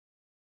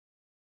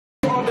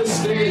this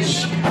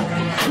stage,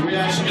 we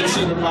actually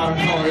consider about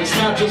a color. It's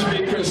not just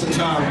me, Chris, and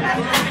Tom.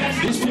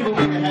 These people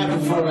make it happen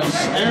for us.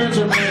 Aaron's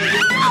our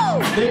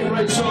manager. They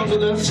write songs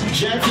with us.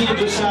 Jackie and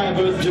Siah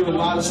both do a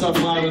lot of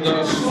stuff live with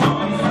us.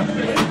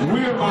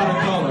 We're about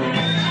a color.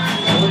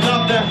 And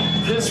without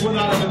that, this would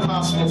not have been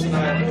possible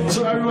tonight.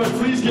 So everyone,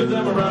 please give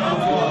them a round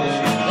of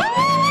applause.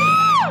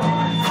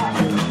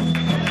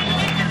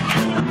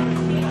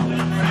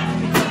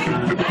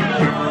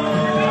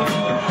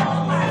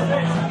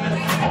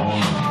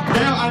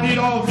 I need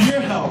all of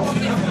your help.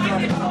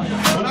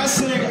 When I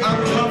sing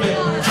I'm coming,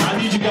 I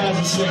need you guys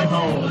to sing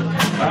home.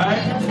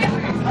 Alright?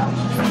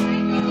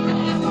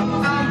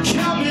 I'm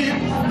coming.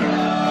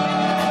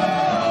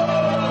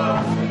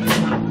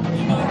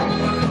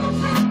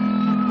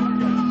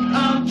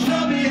 I'm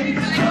coming.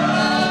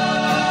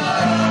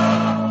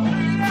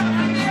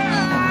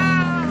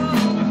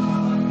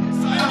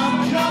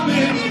 I'm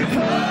coming.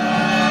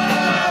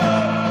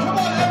 Come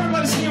on,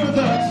 everybody sing it with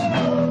us.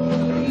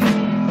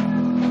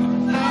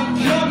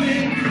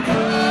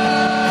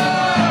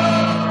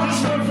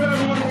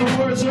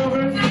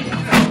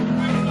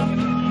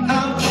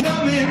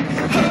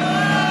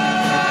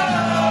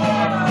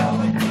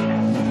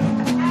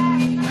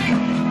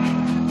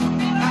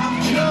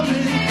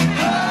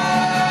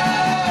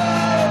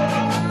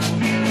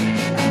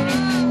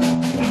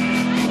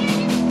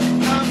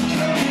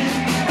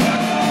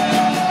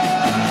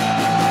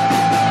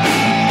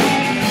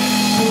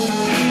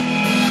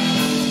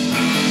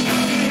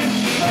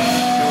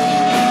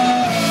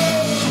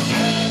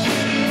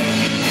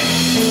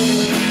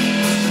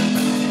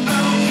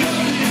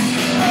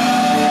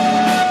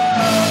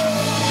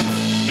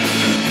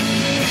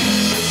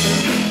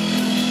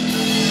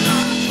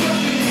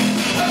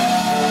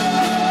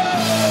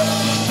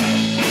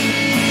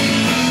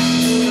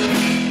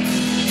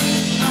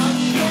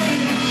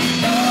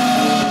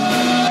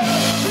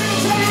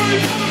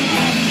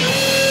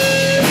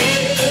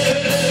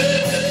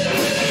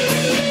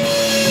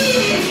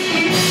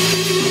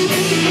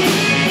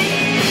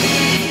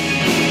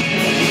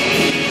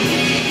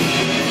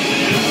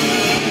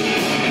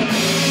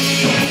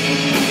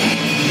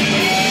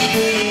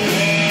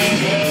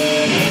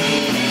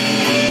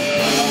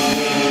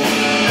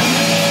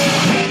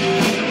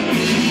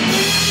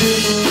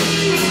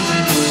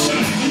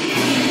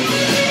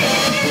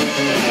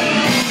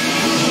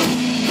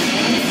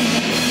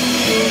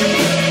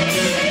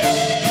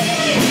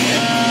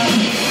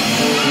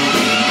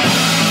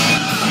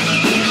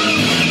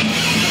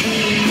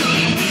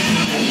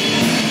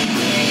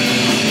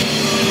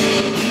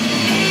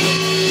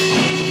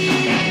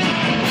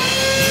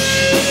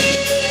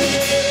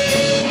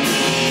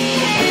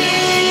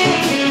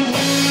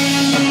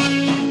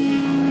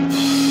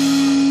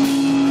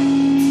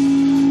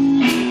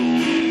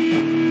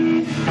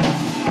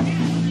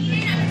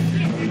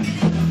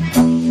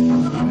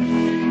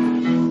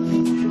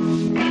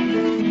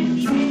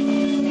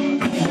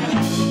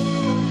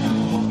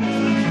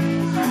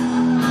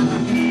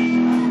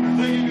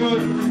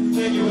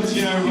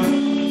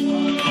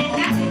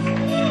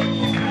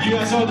 You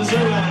guys all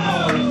deserve that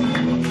applause.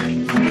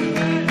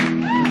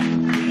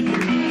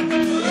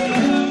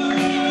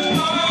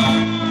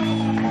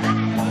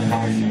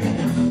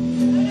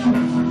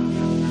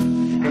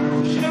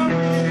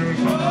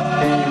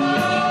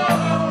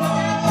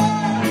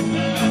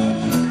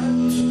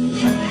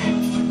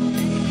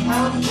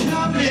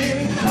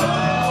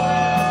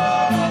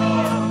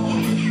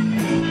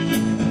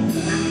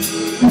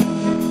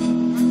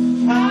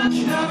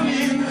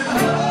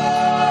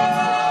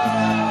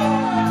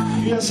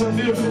 So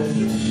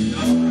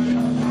beautiful.